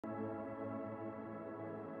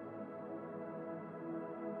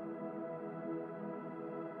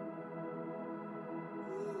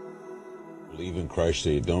believe in Christ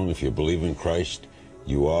or you don't. If you believe in Christ,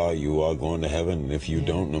 you are going to heaven. And if you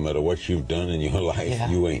don't, no matter what you've done in your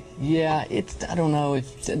life, you ain't. Yeah, I don't know.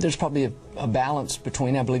 There's probably a balance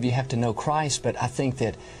between, I believe you have to know Christ, but I think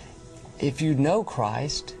that if you know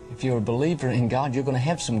Christ, if you're a believer in God, you're going to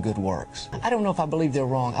have some good works. I don't know if I believe they're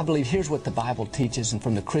wrong. I believe here's what the Bible teaches, and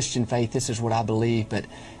from the Christian faith, this is what I believe, but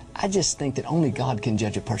I just think that only God can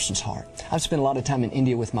judge a person's heart. I've spent a lot of time in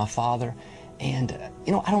India with my father, and,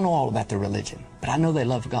 you know, I don't know all about their religion, but I know they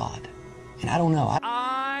love God. And I don't know.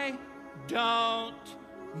 I don't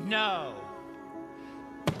know.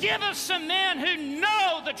 Give us some men who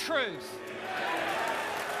know the truth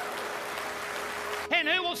and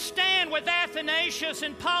who will stand with Athanasius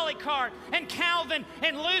and Polycarp and Calvin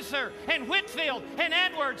and Luther and Whitefield and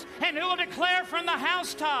Edwards, and who will declare from the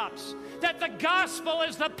housetops that the gospel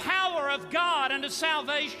is the power of God unto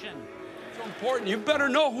salvation. It's so important. You better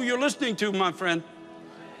know who you're listening to, my friend.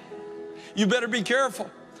 You better be careful,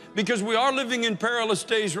 because we are living in perilous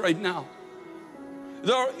days right now.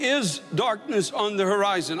 There is darkness on the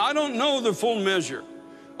horizon. I don't know the full measure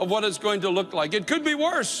of what it's going to look like. It could be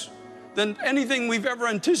worse than anything we've ever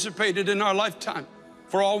anticipated in our lifetime,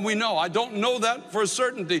 for all we know. I don't know that for a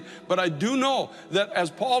certainty, but I do know that, as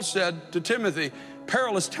Paul said to Timothy,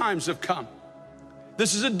 perilous times have come.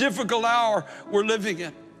 This is a difficult hour we're living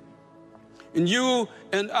in. And you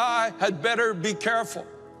and I had better be careful.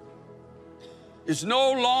 It's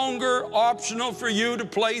no longer optional for you to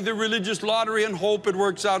play the religious lottery and hope it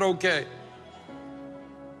works out okay.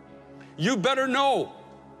 You better know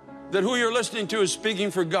that who you're listening to is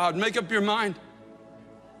speaking for God. Make up your mind.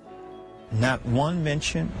 Not one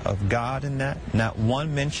mention of God in that, not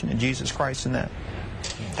one mention of Jesus Christ in that.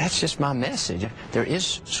 That's just my message. There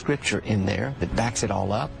is scripture in there that backs it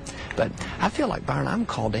all up, but I feel like, Byron, I'm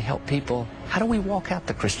called to help people. How do we walk out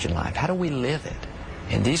the Christian life? How do we live it?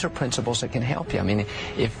 And these are principles that can help you. I mean,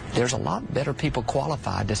 if there's a lot better people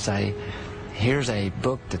qualified to say, here's a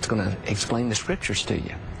book that's going to explain the scriptures to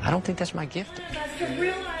you. I don't think that's my gift. Us to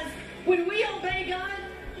realize when we obey God,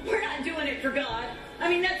 we're not doing it for God. I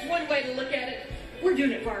mean, that's one way to look at it. We're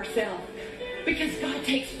doing it for ourselves. Because God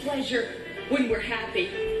takes pleasure when we're happy.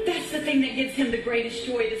 That's the thing that gives him the greatest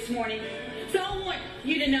joy this morning. So I want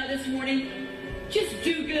you to know this morning, just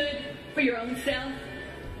do good for your own self.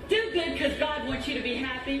 Do good because God wants you to be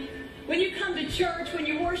happy. When you come to church, when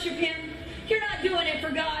you worship him, you're not doing it for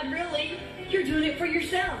God, really. You're doing it for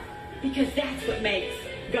yourself, because that's what makes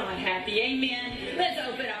God happy. Amen. Let's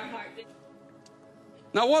open our hearts.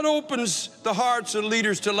 Now, what opens the hearts of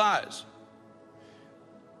leaders to lies?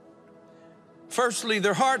 Firstly,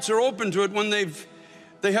 their hearts are open to it when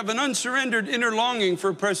they have an unsurrendered inner longing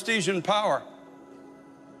for prestige and power.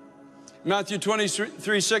 Matthew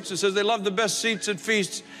 23:6, it says, they love the best seats at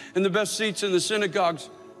feasts and the best seats in the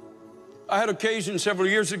synagogues. I had occasion several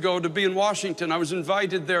years ago to be in Washington. I was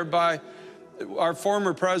invited there by our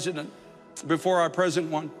former president, before our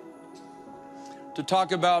present one, to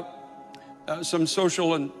talk about some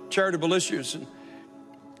social and charitable issues. And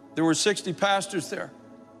there were 60 pastors there.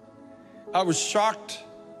 I was shocked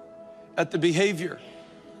at the behavior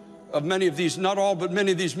of many of these, not all, but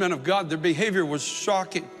many of these men of God. Their behavior was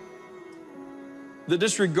shocking. The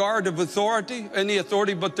disregard of authority, any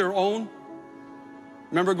authority but their own.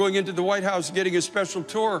 Remember going into the White House, getting a special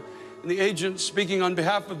tour, and the agent speaking on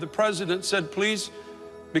behalf of the president said, please,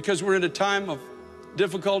 because we're in a time of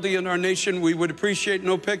difficulty in our nation, we would appreciate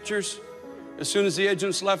no pictures. As soon as the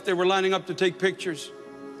agents left, they were lining up to take pictures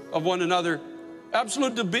of one another.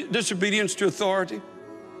 Absolute disobedience to authority.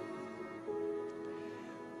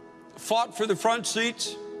 Fought for the front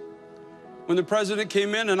seats when the president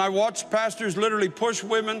came in, and I watched pastors literally push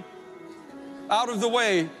women out of the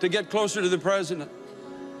way to get closer to the president.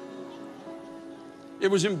 It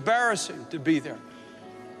was embarrassing to be there.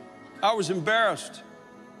 I was embarrassed,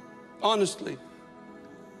 honestly,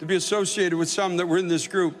 to be associated with some that were in this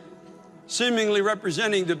group, seemingly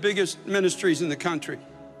representing the biggest ministries in the country.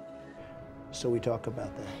 So we talk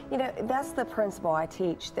about that. You know, that's the principle I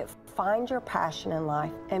teach, that find your passion in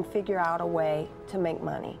life and figure out a way to make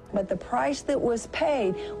money. But the price that was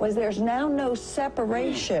paid was there's now no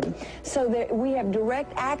separation, so that we have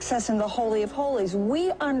direct access in the Holy of Holies.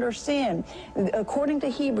 We understand, according to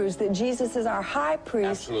Hebrews, that Jesus is our high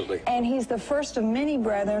priest. Absolutely. And he's the first of many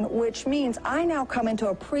brethren, which means I now come into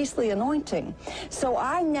a priestly anointing. So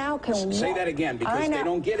I now can say that again, because they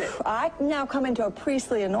don't get it. I now come into a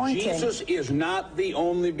priestly anointing. Jesus is is not the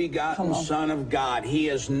only begotten Son of God. He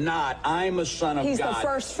is not. I'm a son of God. He's the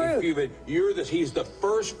first fruit. He's the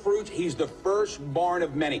first fruit. He's the firstborn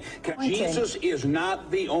of many. Jesus is not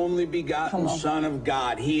the only begotten Son of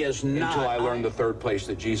God. He is not. Until I learned the third place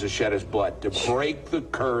that Jesus shed his blood to break the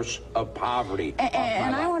curse of poverty.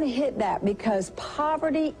 And I want to hit that because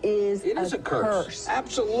poverty is a curse.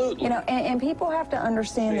 Absolutely. You know, and people have to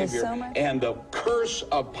understand this so much. And the curse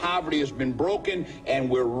of poverty has been broken, and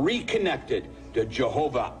we're reconnected to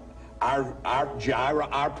Jehovah, our Jireh,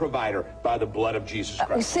 our provider, by the blood of Jesus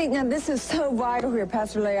Christ. See, now this is so vital here,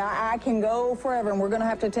 Pastor Lee. I can go forever, and we're going to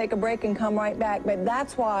have to take a break and come right back. But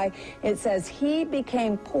that's why it says, he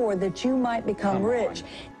became poor that you might become rich.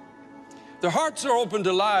 Their hearts are open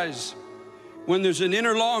to lies when there's an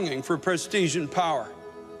inner longing for prestige and power.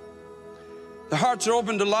 The hearts are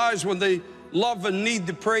open to lies when they love and need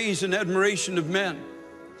the praise and admiration of men.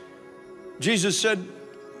 Jesus said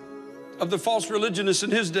of the false religionists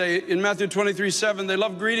in his day in Matthew 23:7, they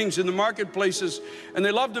love greetings in the marketplaces, and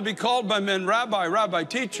they love to be called by men, rabbi, rabbi,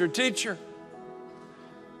 teacher, teacher.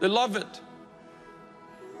 They love it.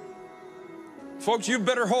 Folks, you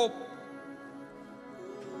better hope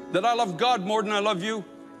that I love God more than I love you.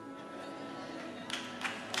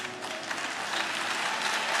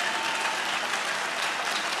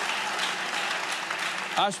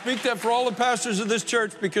 I speak that for all the pastors of this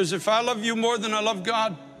church, because if I love you more than I love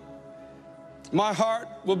God, my heart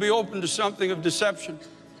will be open to something of deception.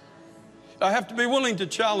 I have to be willing to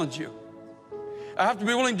challenge you. I have to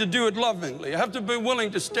be willing to do it lovingly. I have to be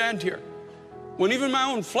willing to stand here. When even my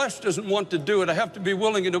own flesh doesn't want to do it, I have to be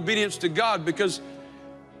willing in obedience to God, because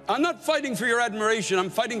I'm not fighting for your admiration.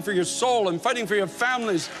 I'm fighting for your soul. I'm fighting for your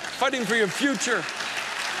families, fighting for your future.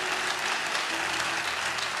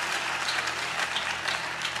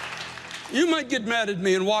 You might get mad at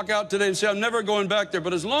me and walk out today and say, I'm never going back there.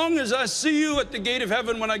 But as long as I see you at the gate of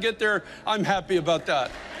heaven when I get there, I'm happy about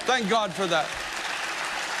that. Thank God for that.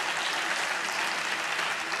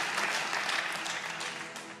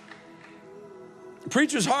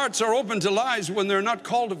 Preachers' hearts are open to lies when they're not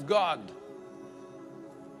called of God.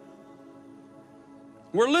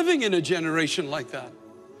 We're living in a generation like that.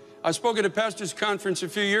 I spoke at a pastor's conference a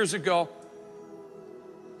few years ago,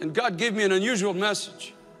 and God gave me an unusual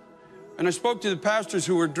message. And I spoke to the pastors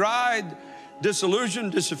who were dried,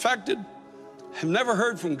 disillusioned, disaffected, have never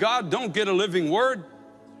heard from God, don't get a living word.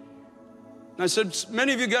 And I said,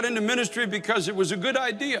 many of you got into ministry because it was a good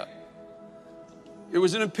idea. It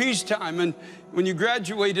was in a peacetime, and when you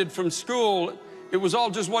graduated from school, it was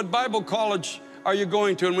all just, what Bible college are you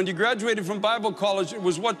going to? And when you graduated from Bible college, it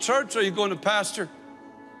was, what church are you going to pastor?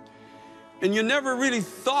 And you never really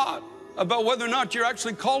thought about whether or not you're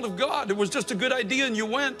actually called of God. It was just a good idea and you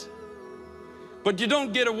went. But you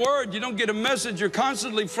don't get a word, you don't get a message, you're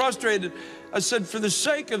constantly frustrated. I said, for the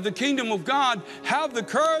sake of the kingdom of God, have the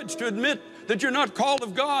courage to admit that you're not called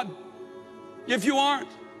of God, if you aren't.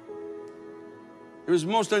 It was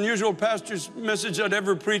the most unusual pastor's message I'd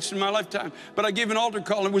ever preached in my lifetime. But I gave an altar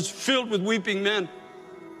call, and it was filled with weeping men,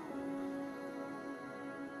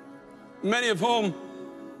 many of whom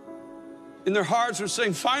in their hearts were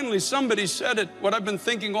saying, finally somebody said it, what I've been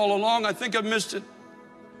thinking all along. I think I missed it.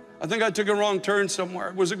 I think I took a wrong turn somewhere.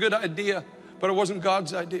 It was a good idea, but it wasn't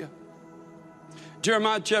God's idea.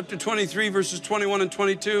 Jeremiah chapter 23, verses 21 and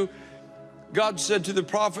 22, God said to the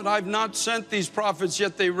prophet, I've not sent these prophets,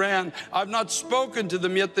 yet they ran. I've not spoken to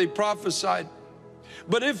them, yet they prophesied.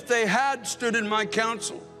 But if they had stood in my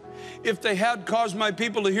counsel, if they had caused my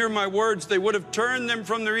people to hear my words, they would have turned them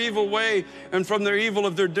from their evil way and from their evil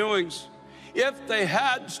of their doings. If they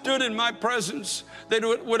had stood in my presence, they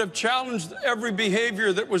would have challenged every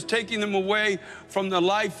behavior that was taking them away from the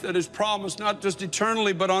life that is promised, not just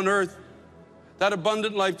eternally, but on earth. That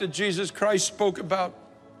abundant life that Jesus Christ spoke about.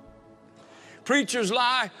 Preachers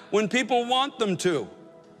lie when people want them to.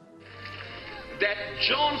 That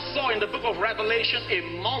John saw in the book of Revelation a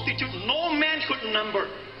multitude no man could number,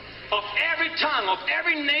 of every tongue, of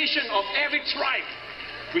every nation, of every tribe,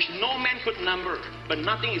 which no man could number, but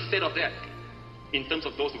nothing is said of that in terms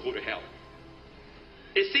of those who go to hell.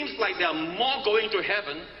 It seems like there are more going to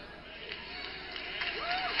heaven.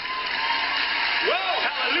 Whoa,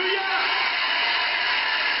 hallelujah!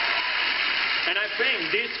 And I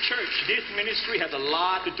think this church, this ministry has a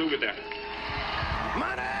lot to do with that.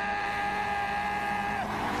 Money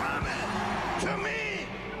coming to me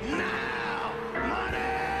now. Money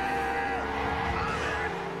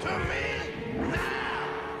coming to me now.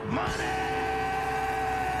 Money.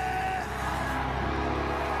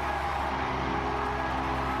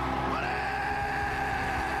 Money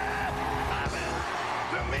coming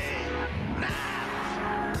to me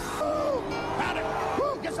now.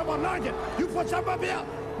 anointing. You put something up here.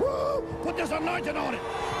 Woo! Put this anointing on it.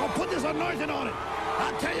 Or put this anointing on it.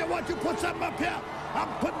 I tell you what, you put something up here. I'm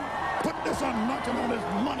putting this anointing on this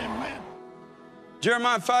money, man.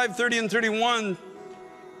 Jeremiah 5:30 and 31.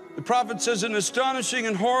 The prophet says, an astonishing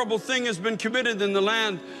and horrible thing has been committed in the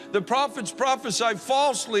land. The prophets prophesy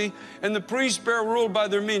falsely, and the priests bear rule by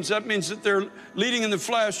their means. That means that they're leading in the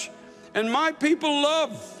flesh. And my people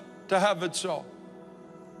love to have it so.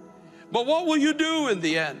 But what will you do in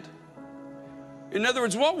the end? In other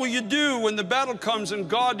words, what will you do when the battle comes and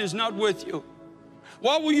God is not with you?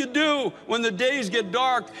 What will you do when the days get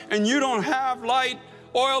dark and you don't have light,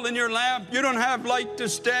 oil in your lamp, you don't have light to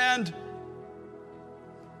stand?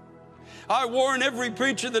 I warn every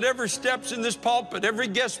preacher that ever steps in this pulpit, every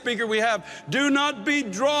guest speaker we have, do not be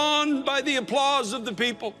drawn by the applause of the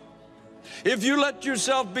people. If you let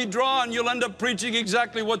yourself be drawn, you'll end up preaching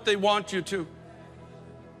exactly what they want you to.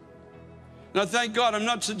 Now, thank God, I'm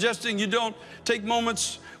not suggesting you don't take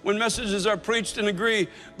moments when messages are preached and agree,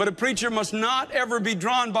 but a preacher must not ever be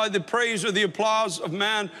drawn by the praise or the applause of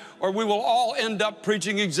man, or we will all end up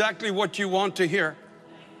preaching exactly what you want to hear.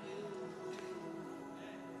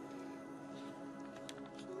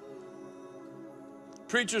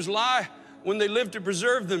 Preachers lie when they live to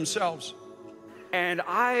preserve themselves. And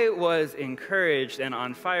I was encouraged and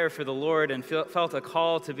on fire for the Lord and felt a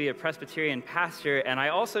call to be a Presbyterian pastor. And I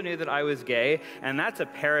also knew that I was gay, and that's a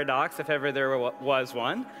paradox if ever there was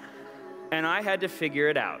one. And I had to figure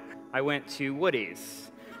it out. I went to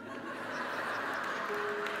Woody's.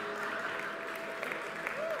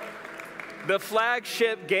 The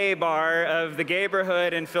flagship gay bar of the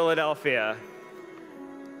gayborhood in Philadelphia.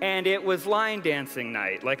 And it was line dancing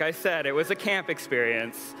night. Like I said, it was a camp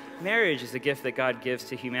experience. Marriage is a gift that God gives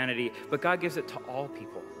to humanity, but God gives it to all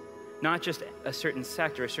people, not just a certain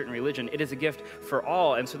sect or a certain religion. It is a gift for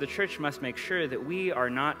all, and so the church must make sure that we are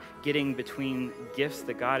not getting between gifts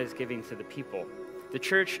that God is giving to the people. The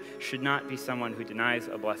church should not be someone who denies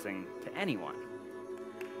a blessing to anyone.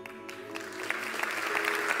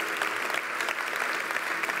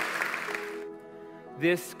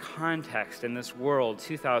 This context in this world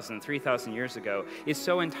 2,000, 3,000 years ago is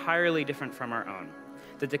so entirely different from our own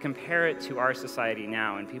that to compare it to our society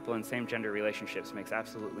now and people in same-gender relationships makes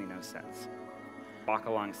absolutely no sense. Walk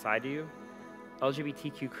alongside you.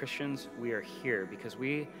 LGBTQ Christians, we are here because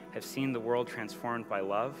we have seen the world transformed by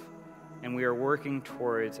love, and we are working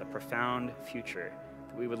towards a profound future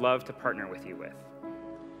that we would love to partner with you with.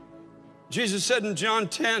 Jesus said in John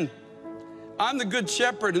 10, I'm the good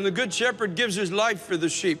shepherd, and the good shepherd gives his life for the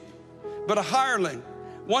sheep. But a hireling,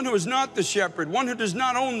 one who is not the shepherd, one who does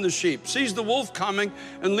not own the sheep, sees the wolf coming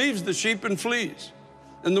and leaves the sheep and flees.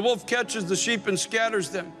 And the wolf catches the sheep and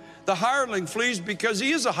scatters them. The hireling flees because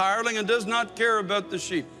he is a hireling and does not care about the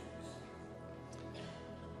sheep.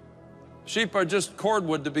 Sheep are just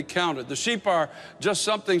cordwood to be counted. The sheep are just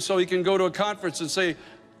something so he can go to a conference and say,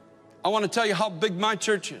 I want to tell you how big my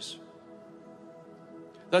church is.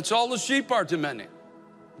 That's all the sheep are to many,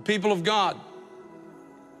 the people of God.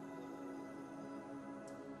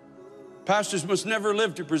 Pastors must never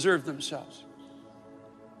live to preserve themselves.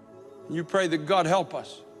 You pray that God help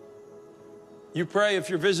us. You pray if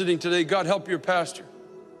you're visiting today, God help your pastor.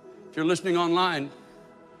 If you're listening online,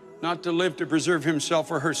 not to live to preserve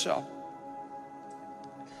himself or herself.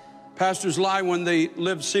 Pastors lie when they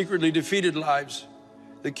live secretly defeated lives.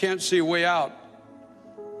 They can't see a way out.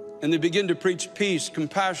 And they begin to preach peace,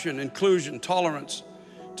 compassion, inclusion, tolerance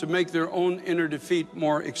to make their own inner defeat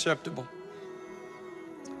more acceptable.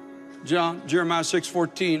 Jeremiah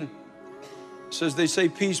 6:14 says they say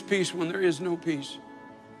peace, peace when there is no peace.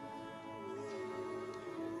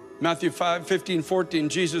 Matthew 5:15-14,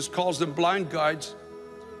 Jesus calls them blind guides,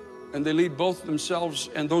 and they lead both themselves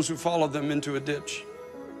and those who follow them into a ditch.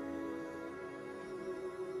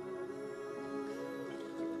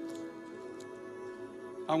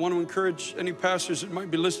 I want to encourage any pastors that might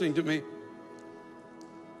be listening to me.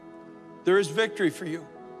 There is victory for you.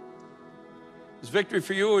 There's victory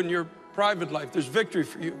for you in your private life. There's victory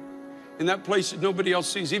for you in that place that nobody else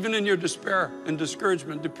sees, even in your despair and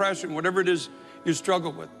discouragement, depression, whatever it is you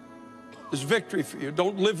struggle with. There's victory for you.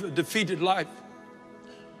 Don't live a defeated life,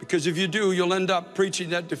 because if you do, you'll end up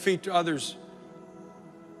preaching that defeat to others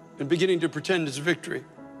and beginning to pretend it's victory.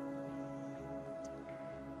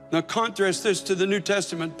 Now contrast this to the New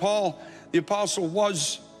Testament. Paul, the apostle,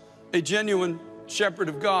 was a genuine shepherd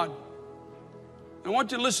of God. I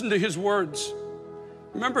want you to listen to his words.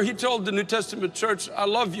 Remember, he told the New Testament church, I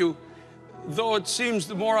love you, though it seems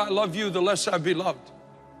the more I love you, the less I be loved.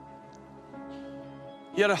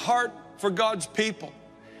 He had a heart for God's people.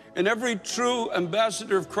 And every true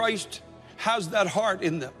ambassador of Christ has that heart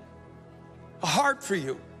in them. a heart for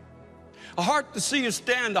you. A heart to see you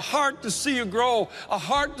stand, a heart to see you grow, a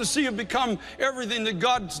heart to see you become everything that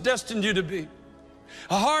God's destined you to be.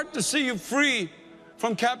 A heart to see you free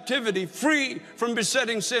from captivity, free from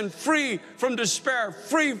besetting sin, free from despair,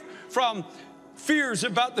 free from fears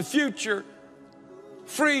about the future,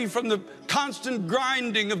 free from the constant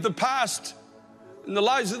grinding of the past and the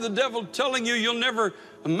lies of the devil telling you you'll never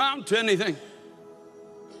amount to anything.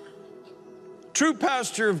 True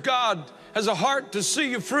pastor of God has a heart to see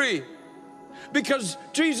you free. Because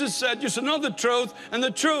Jesus said, you shall know the truth, and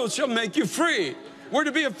the truth shall make you free. We're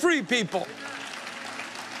to be a free people.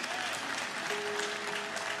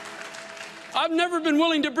 I've never been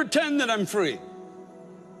willing to pretend that I'm free.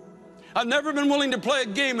 I've never been willing to play a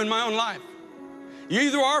game in my own life. You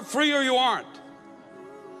either are free or you aren't.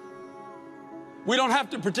 We don't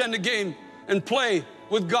have to pretend a game and play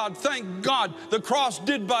with God. Thank God the cross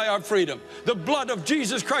did buy our freedom. The blood of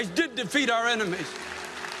Jesus Christ did defeat our enemies.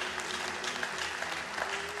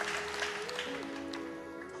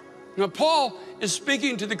 Now, Paul is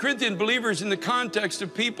speaking to the Corinthian believers in the context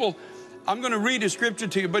of people. I'm going to read a scripture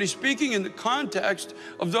to you, but he's speaking in the context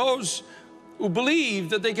of those who believe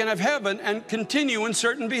that they can have heaven and continue in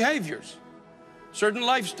certain behaviors, certain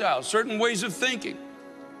lifestyles, certain ways of thinking.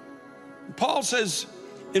 Paul says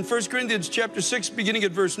in 1 Corinthians chapter 6, beginning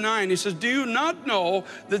at verse 9, he says, do you not know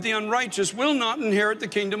that the unrighteous will not inherit the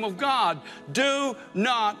kingdom of God? Do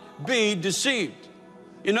not be deceived.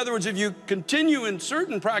 In other words, if you continue in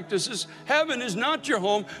certain practices, heaven is not your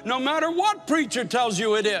home, no matter what preacher tells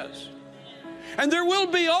you it is. And there will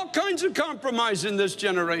be all kinds of compromise in this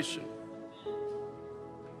generation.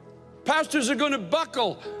 Pastors are going to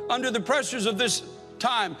buckle under the pressures of this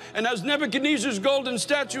time. And as Nebuchadnezzar's golden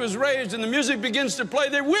statue is raised and the music begins to play,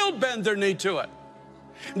 they will bend their knee to it.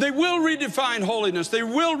 They will redefine holiness. They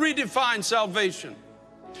will redefine salvation.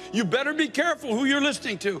 You better be careful who you're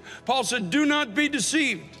listening to. Paul said, do not be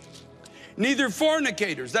deceived. Neither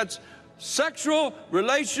fornicators, that's sexual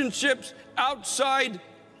relationships outside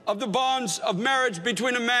of the bonds of marriage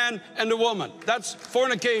between a man and a woman. That's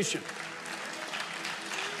fornication.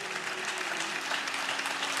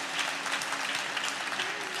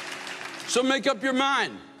 So make up your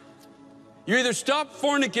mind. You either stop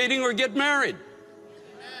fornicating or get married.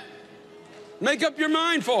 Make up your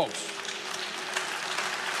mind, folks.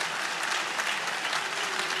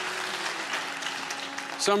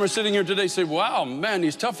 Some are sitting here today say, wow, man,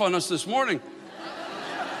 he's tough on us this morning.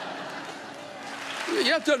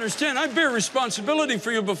 You have to understand, I bear responsibility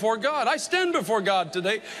for you before God. I stand before God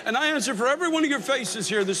today, and I answer for every one of your faces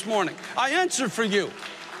here this morning. I answer for you.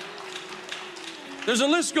 There's a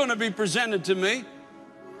list going to be presented to me,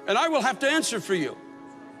 and I will have to answer for you.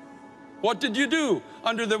 What did you do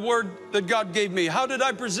under the word that God gave me? How did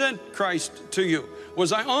I present Christ to you?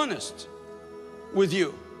 Was I honest with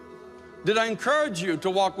you? Did I encourage you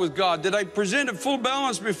to walk with God? Did I present a full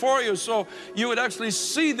balance before you so you would actually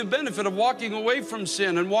see the benefit of walking away from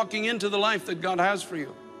sin and walking into the life that God has for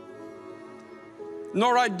you?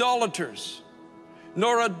 Nor idolaters,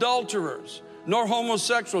 nor adulterers, nor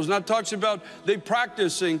homosexuals. Now it talks about they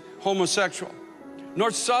practicing homosexual.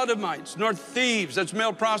 Nor sodomites, nor thieves, that's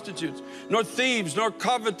male prostitutes, nor thieves, nor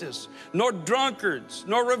covetous, nor drunkards,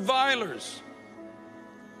 nor revilers,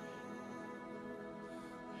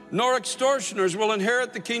 nor extortioners will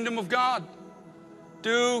inherit the kingdom of God.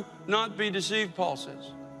 Do not be deceived, Paul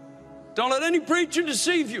says. Don't let any preacher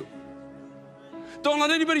deceive you. Don't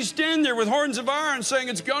let anybody stand there with horns of iron saying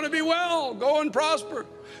it's going to be well, go and prosper.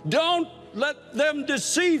 Don't let them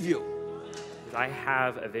deceive you. I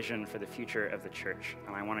have a vision for the future of the church,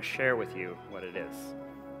 and I want to share with you what it is.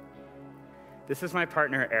 This is my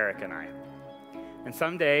partner, Eric, and I. And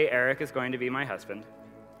someday, Eric is going to be my husband,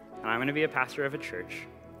 and I'm going to be a pastor of a church,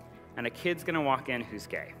 and a kid's going to walk in who's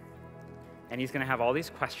gay. And he's going to have all these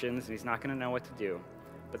questions, and he's not going to know what to do.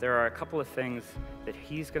 But there are a couple of things that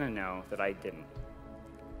he's going to know that I didn't.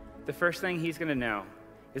 The first thing he's going to know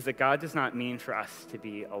is that God does not mean for us to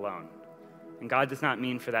be alone. And God does not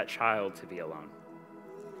mean for that child to be alone.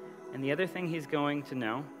 And the other thing he's going to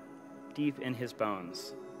know, deep in his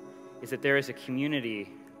bones, is that there is a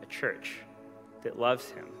community, a church, that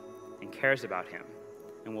loves him and cares about him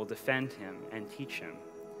and will defend him and teach him.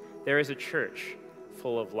 There is a church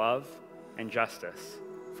full of love and justice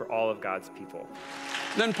for all of God's people.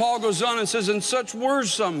 Then Paul goes on and says, and such were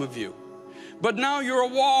some of you. But now you're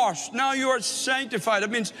washed, now you are sanctified.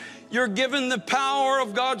 That means you're given the power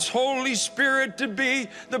of God's Holy Spirit to be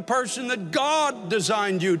the person that God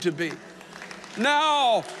designed you to be.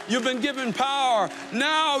 Now you've been given power.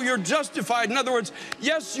 Now you're justified. In other words,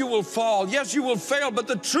 yes, you will fall. Yes, you will fail. But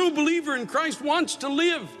the true believer in Christ wants to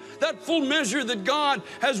live that full measure that God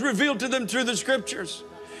has revealed to them through the Scriptures.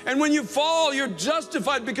 And when you fall, you're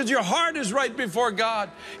justified because your heart is right before God.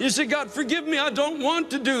 You say, God, forgive me. I don't want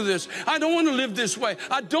to do this. I don't want to live this way.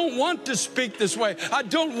 I don't want to speak this way. I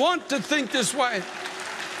don't want to think this way.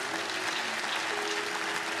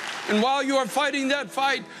 And while you are fighting that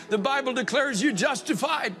fight, the Bible declares you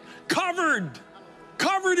justified, covered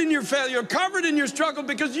in your failure, covered in your struggle,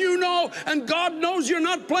 because you know and God knows you're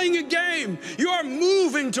not playing a game. You are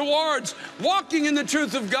moving towards walking in the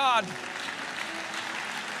truth of God.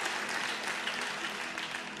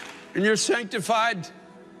 And you're sanctified.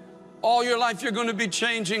 All your life you're going to be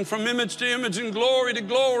changing from image to image and glory to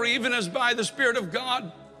glory, even as by the Spirit of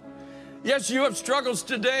God. Yes, you have struggles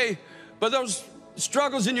today, but those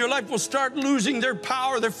struggles in your life will start losing their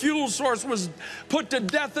power. Their fuel source was put to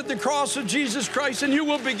death at the cross of Jesus Christ, and you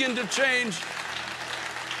will begin to change.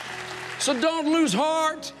 So don't lose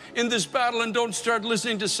heart in this battle, and don't start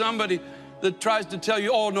listening to somebody that tries to tell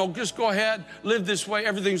you, oh no, just go ahead, live this way,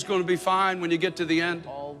 everything's going to be fine when you get to the end.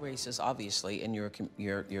 All races, obviously, in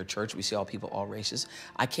your church, we see all people, all races.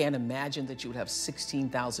 I can't imagine that you would have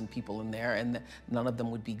 16,000 people in there and none of them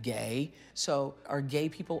would be gay. So are gay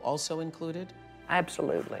people also included?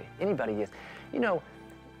 Absolutely. Anybody is. You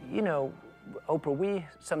know, Oprah, we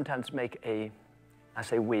sometimes make I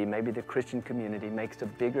say we, maybe the Christian community makes a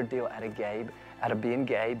bigger deal out of being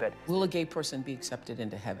gay, but... Will a gay person be accepted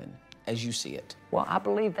into heaven, as you see it? Well, I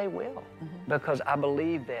believe they will, because I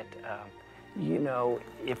believe that, you know,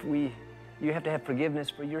 you have to have forgiveness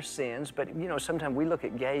for your sins, but, you know, sometimes we look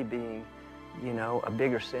at gay being, you know, a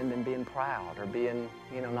bigger sin than being proud or being,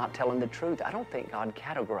 you know, not telling the truth. I don't think God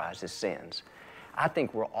categorizes sins. I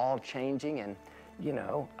think we're all changing, and, you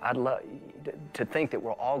know, I'd love to think that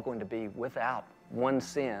we're all going to be without one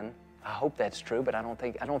sin. I hope that's true, but I don't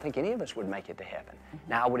think any of us would make it to heaven.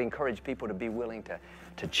 Now, I would encourage people to be willing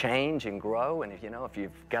to change and grow, and if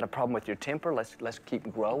you've got a problem with your temper, let's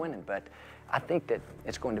keep growing. But I think that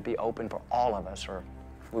it's going to be open for all of us, or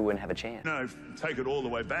we wouldn't have a chance. No, take it all the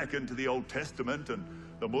way back into the Old Testament, and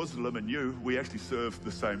the Muslim and you, we actually serve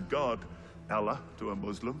the same God, Allah, to a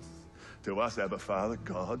Muslim, to us, Abba Father,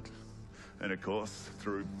 God, and of course,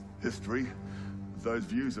 through history, those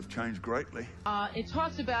views have changed greatly. It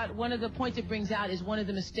talks about, one of the points it brings out is one of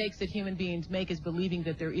the mistakes that human beings make is believing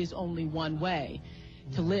that there is only one way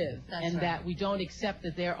to live. That's right. That we don't accept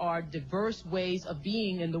that there are diverse ways of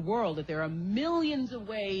being in the world, that there are millions of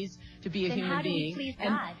ways to be a human being. Please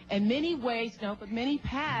God? And many ways, no, but many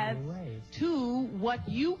paths to what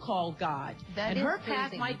you call God. That and is her path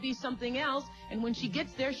pleasing. might be something else, and when she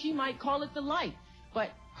gets there, she might call it the light.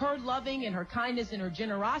 But her loving and her kindness and her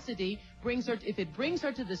generosity brings her, if it brings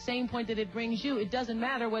her to the same point that it brings you, it doesn't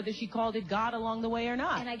matter whether she called it God along the way or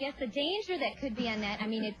not. And I guess the danger that could be on that, I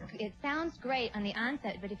mean, it sounds great on the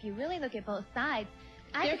onset, but if you really look at both sides,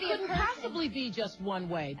 there couldn't possibly be just one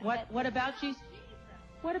way. What about Jesus?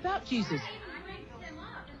 What about Jesus?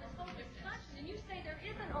 And you say there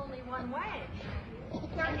isn't only one way.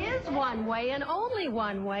 There is one way and only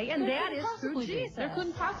one way, and that is through Jesus. There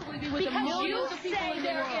couldn't possibly be with because millions of people in the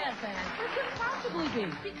there world. isn't. There couldn't possibly be.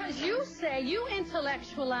 Because you say, you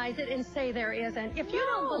intellectualize it and say there isn't. If you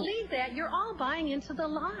don't believe that, you're all buying into the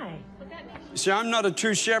lie. See, I'm not a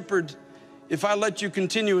true shepherd if I let you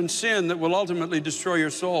continue in sin that will ultimately destroy your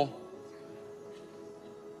soul.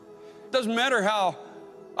 Doesn't matter how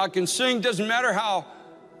I can sing, doesn't matter how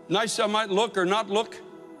nice I might look or not look.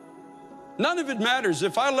 None of it matters.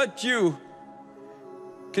 If I let you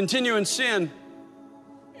continue in sin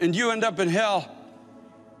and you end up in hell,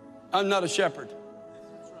 I'm not a shepherd.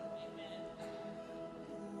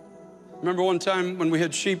 Remember one time when we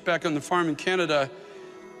had sheep back on the farm in Canada,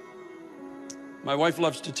 my wife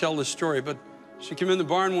loves to tell this story, but she came in the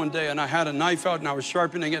barn one day and I had a knife out and I was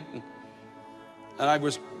sharpening it and I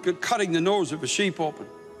was cutting the nose of a sheep open.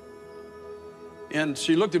 And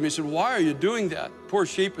she looked at me and said, "Why are you doing that?" Poor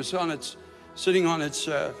sheep is sitting on its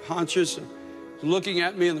haunches and looking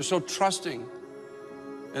at me, and they're so trusting.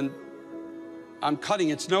 And I'm cutting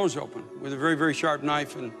its nose open with a very, very sharp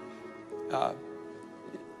knife and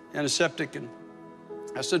antiseptic. And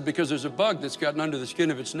I said, because there's a bug that's gotten under the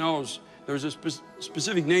skin of its nose. There's a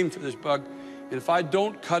specific name for this bug. And if I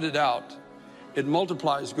don't cut it out, it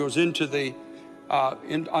multiplies, goes into the,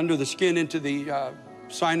 under the skin, into the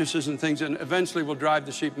sinuses and things, and eventually will drive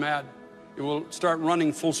the sheep mad. It will start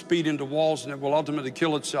running full speed into walls, and it will ultimately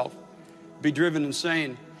kill itself, be driven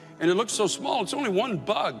insane. And it looks so small. It's only one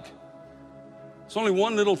bug. It's only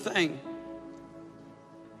one little thing.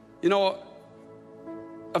 You know,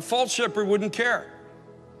 a false shepherd wouldn't care.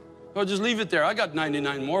 Well, just leave it there. I got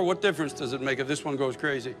 99 more. What difference does it make if this one goes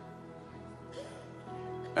crazy?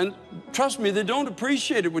 And trust me, they don't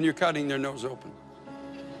appreciate it when you're cutting their nose open.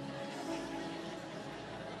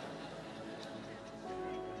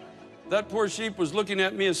 That poor sheep was looking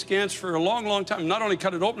at me askance for a long, long time. Not only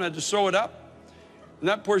cut it open, I had to sew it up. And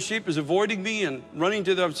that poor sheep is avoiding me and running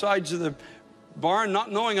to the sides of the barn,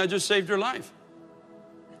 not knowing I just saved her life.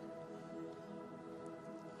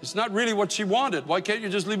 It's not really what she wanted. Why can't you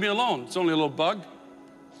just leave me alone? It's only a little bug.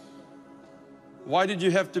 Why did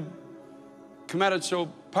you have to come at it so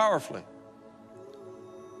powerfully?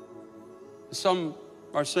 Some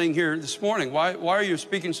are saying here this morning, why are you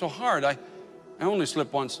speaking so hard? I only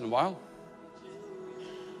slip once in a while.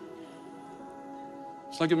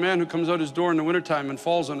 It's like a man who comes out his door in the wintertime and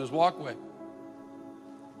falls on his walkway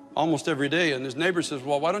almost every day. And his neighbor says,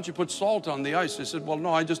 well, why don't you put salt on the ice? He said, well,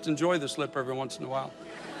 no, I just enjoy the slip every once in a while.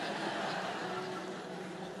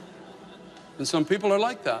 And some people are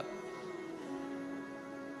like that.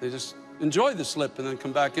 They just enjoy the slip and then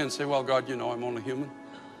come back in and say, well, God, you know, I'm only human.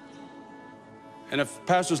 And if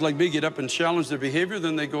pastors like me get up and challenge their behavior,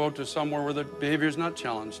 then they go out to somewhere where their behavior is not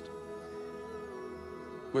challenged.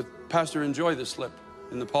 With Pastor, enjoy the slip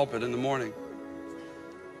in the pulpit in the morning.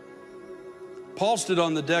 Paul stood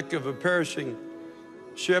on the deck of a perishing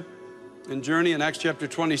ship in Journey in Acts chapter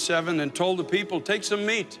 27 and told the people, take some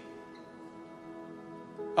meat.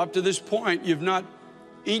 Up to this point, you've not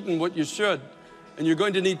eaten what you should, and you're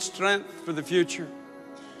going to need strength for the future.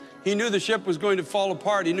 He knew the ship was going to fall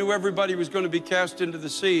apart. He knew everybody was going to be cast into the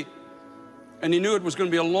sea. And he knew it was going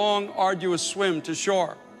to be a long, arduous swim to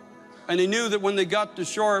shore. And he knew that when they got to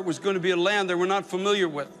shore, it was going to be a land they were not familiar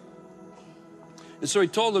with. And so he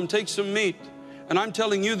told them, take some meat. And I'm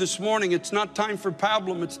telling you this morning, it's not time for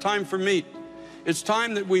pablum, it's time for meat. It's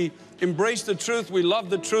time that we embrace the truth, we love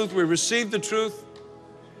the truth, we receive the truth.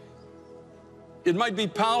 It might be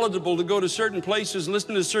palatable to go to certain places,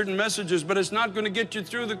 listen to certain messages, but it's not going to get you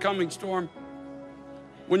through the coming storm.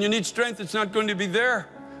 When you need strength, it's not going to be there.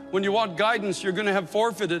 When you want guidance, you're going to have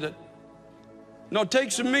forfeited it. No,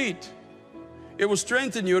 take some meat. It will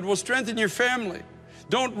strengthen you. It will strengthen your family.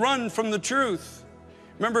 Don't run from the truth.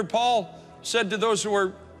 Remember, Paul said to those who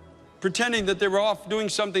were pretending that they were off doing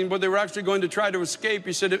something, but they were actually going to try to escape.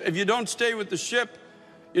 He said, if you don't stay with the ship,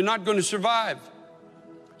 you're not going to survive.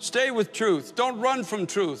 Stay with truth. Don't run from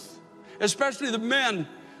truth. Especially the men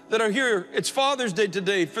that are here. It's Father's Day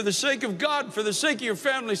today. For the sake of God, for the sake of your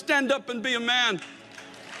family, stand up and be a man.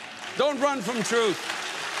 Don't run from truth.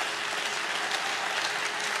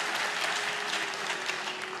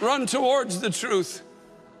 Run towards the truth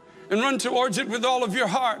and run towards it with all of your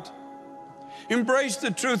heart. Embrace the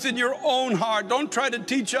truth in your own heart. Don't try to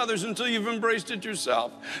teach others until you've embraced it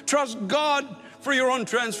yourself. Trust God for your own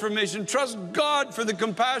transformation. Trust God for the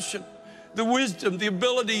compassion, the wisdom, the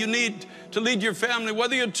ability you need to lead your family.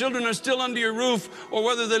 Whether your children are still under your roof or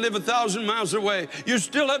whether they live 1,000 miles away, you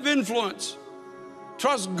still have influence.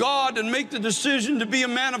 Trust God and make the decision to be a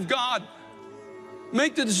man of God.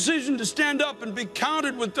 Make the decision to stand up and be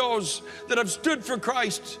counted with those that have stood for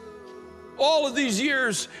Christ all of these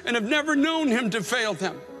years and have never known Him to fail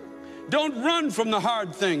them. Don't run from the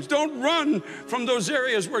hard things. Don't run from those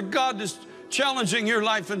areas where God is challenging your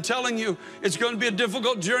life and telling you it's going to be a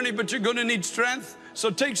difficult journey, but you're going to need strength. So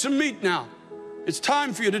take some meat now. It's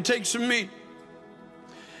time for you to take some meat.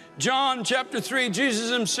 John chapter 3, Jesus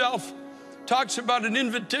Himself talks about an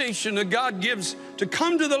invitation that God gives to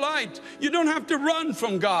come to the light. You don't have to run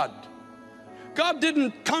from God. God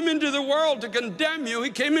didn't come into the world to condemn you. He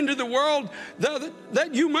came into the world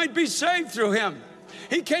that you might be saved through Him.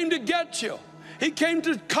 He came to get you. He came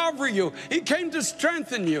to cover you. He came to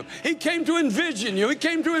strengthen you. He came to envision you. He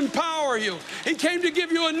came to empower you. He came to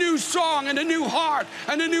give you a new song and a new heart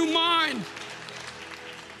and a new mind.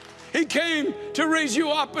 He came to raise you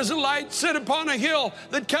up as a light set upon a hill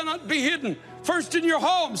that cannot be hidden. First in your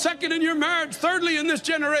home, second in your marriage, thirdly in this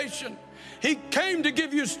generation. He came to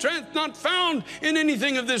give you strength not found in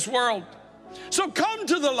anything of this world. So come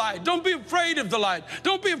to the light. Don't be afraid of the light.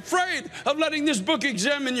 Don't be afraid of letting this book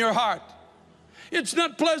examine your heart. It's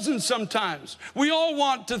not pleasant sometimes. We all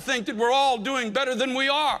want to think that we're all doing better than we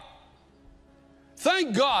are.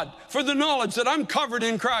 Thank God for the knowledge that I'm covered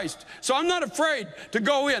in Christ. So I'm not afraid to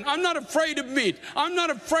go in. I'm not afraid of meat. I'm not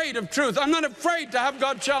afraid of truth. I'm not afraid to have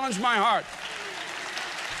God challenge my heart.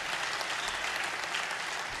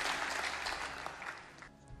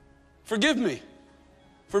 Forgive me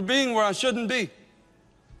for being where I shouldn't be.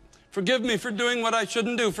 Forgive me for doing what I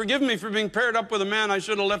shouldn't do. Forgive me for being paired up with a man I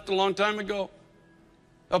should have left a long time ago.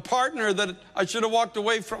 A partner that I should have walked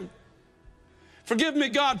away from. Forgive me,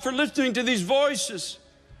 God, for listening to these voices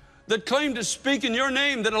that claim to speak in your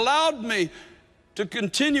name, that allowed me to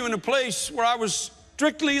continue in a place where I was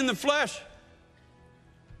strictly in the flesh.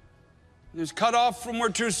 Is cut off from where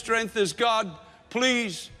true strength is. God,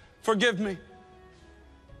 please forgive me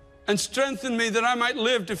and strengthen me that I might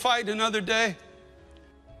live to fight another day.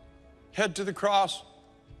 Head to the cross.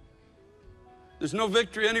 There's no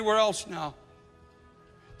victory anywhere else now.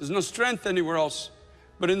 There's no strength anywhere else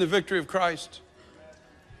but in the victory of Christ.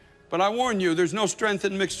 But I warn you, there's no strength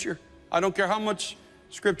in mixture. I don't care how much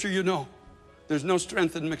scripture you know. There's no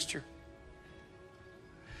strength in mixture.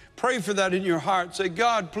 Pray for that in your heart. Say,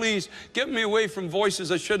 God, please get me away from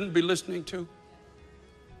voices I shouldn't be listening to.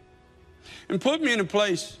 And put me in a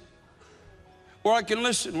place where I can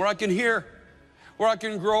listen, where I can hear, where I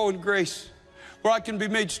can grow in grace, where I can be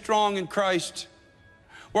made strong in Christ,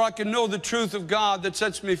 where I can know the truth of God that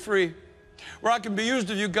sets me free, where I can be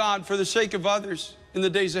used of you, God, for the sake of others in the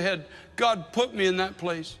days ahead. God, put me in that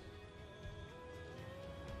place.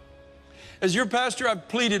 As your pastor, I've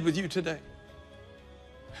pleaded with you today.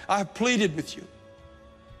 I've pleaded with you.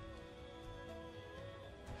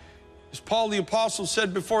 As Paul the Apostle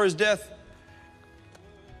said before his death,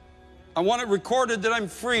 I want it recorded that I'm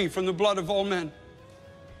free from the blood of all men.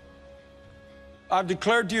 I've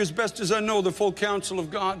declared to you as best as I know the full counsel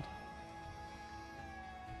of God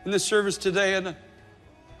in this service today, and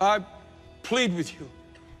I plead with you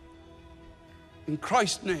in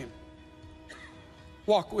Christ's name,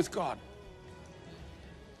 walk with God.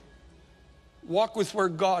 Walk with where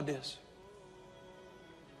God is.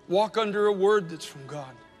 Walk under a word that's from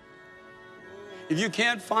God. If you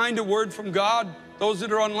can't find a word from God, those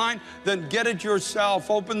that are online, then get it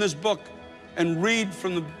yourself. Open this book and read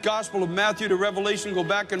from the Gospel of Matthew to Revelation. Go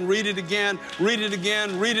back and read it again, read it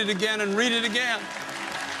again, read it again, and read it again.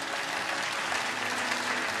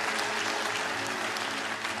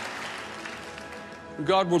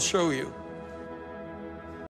 God will show you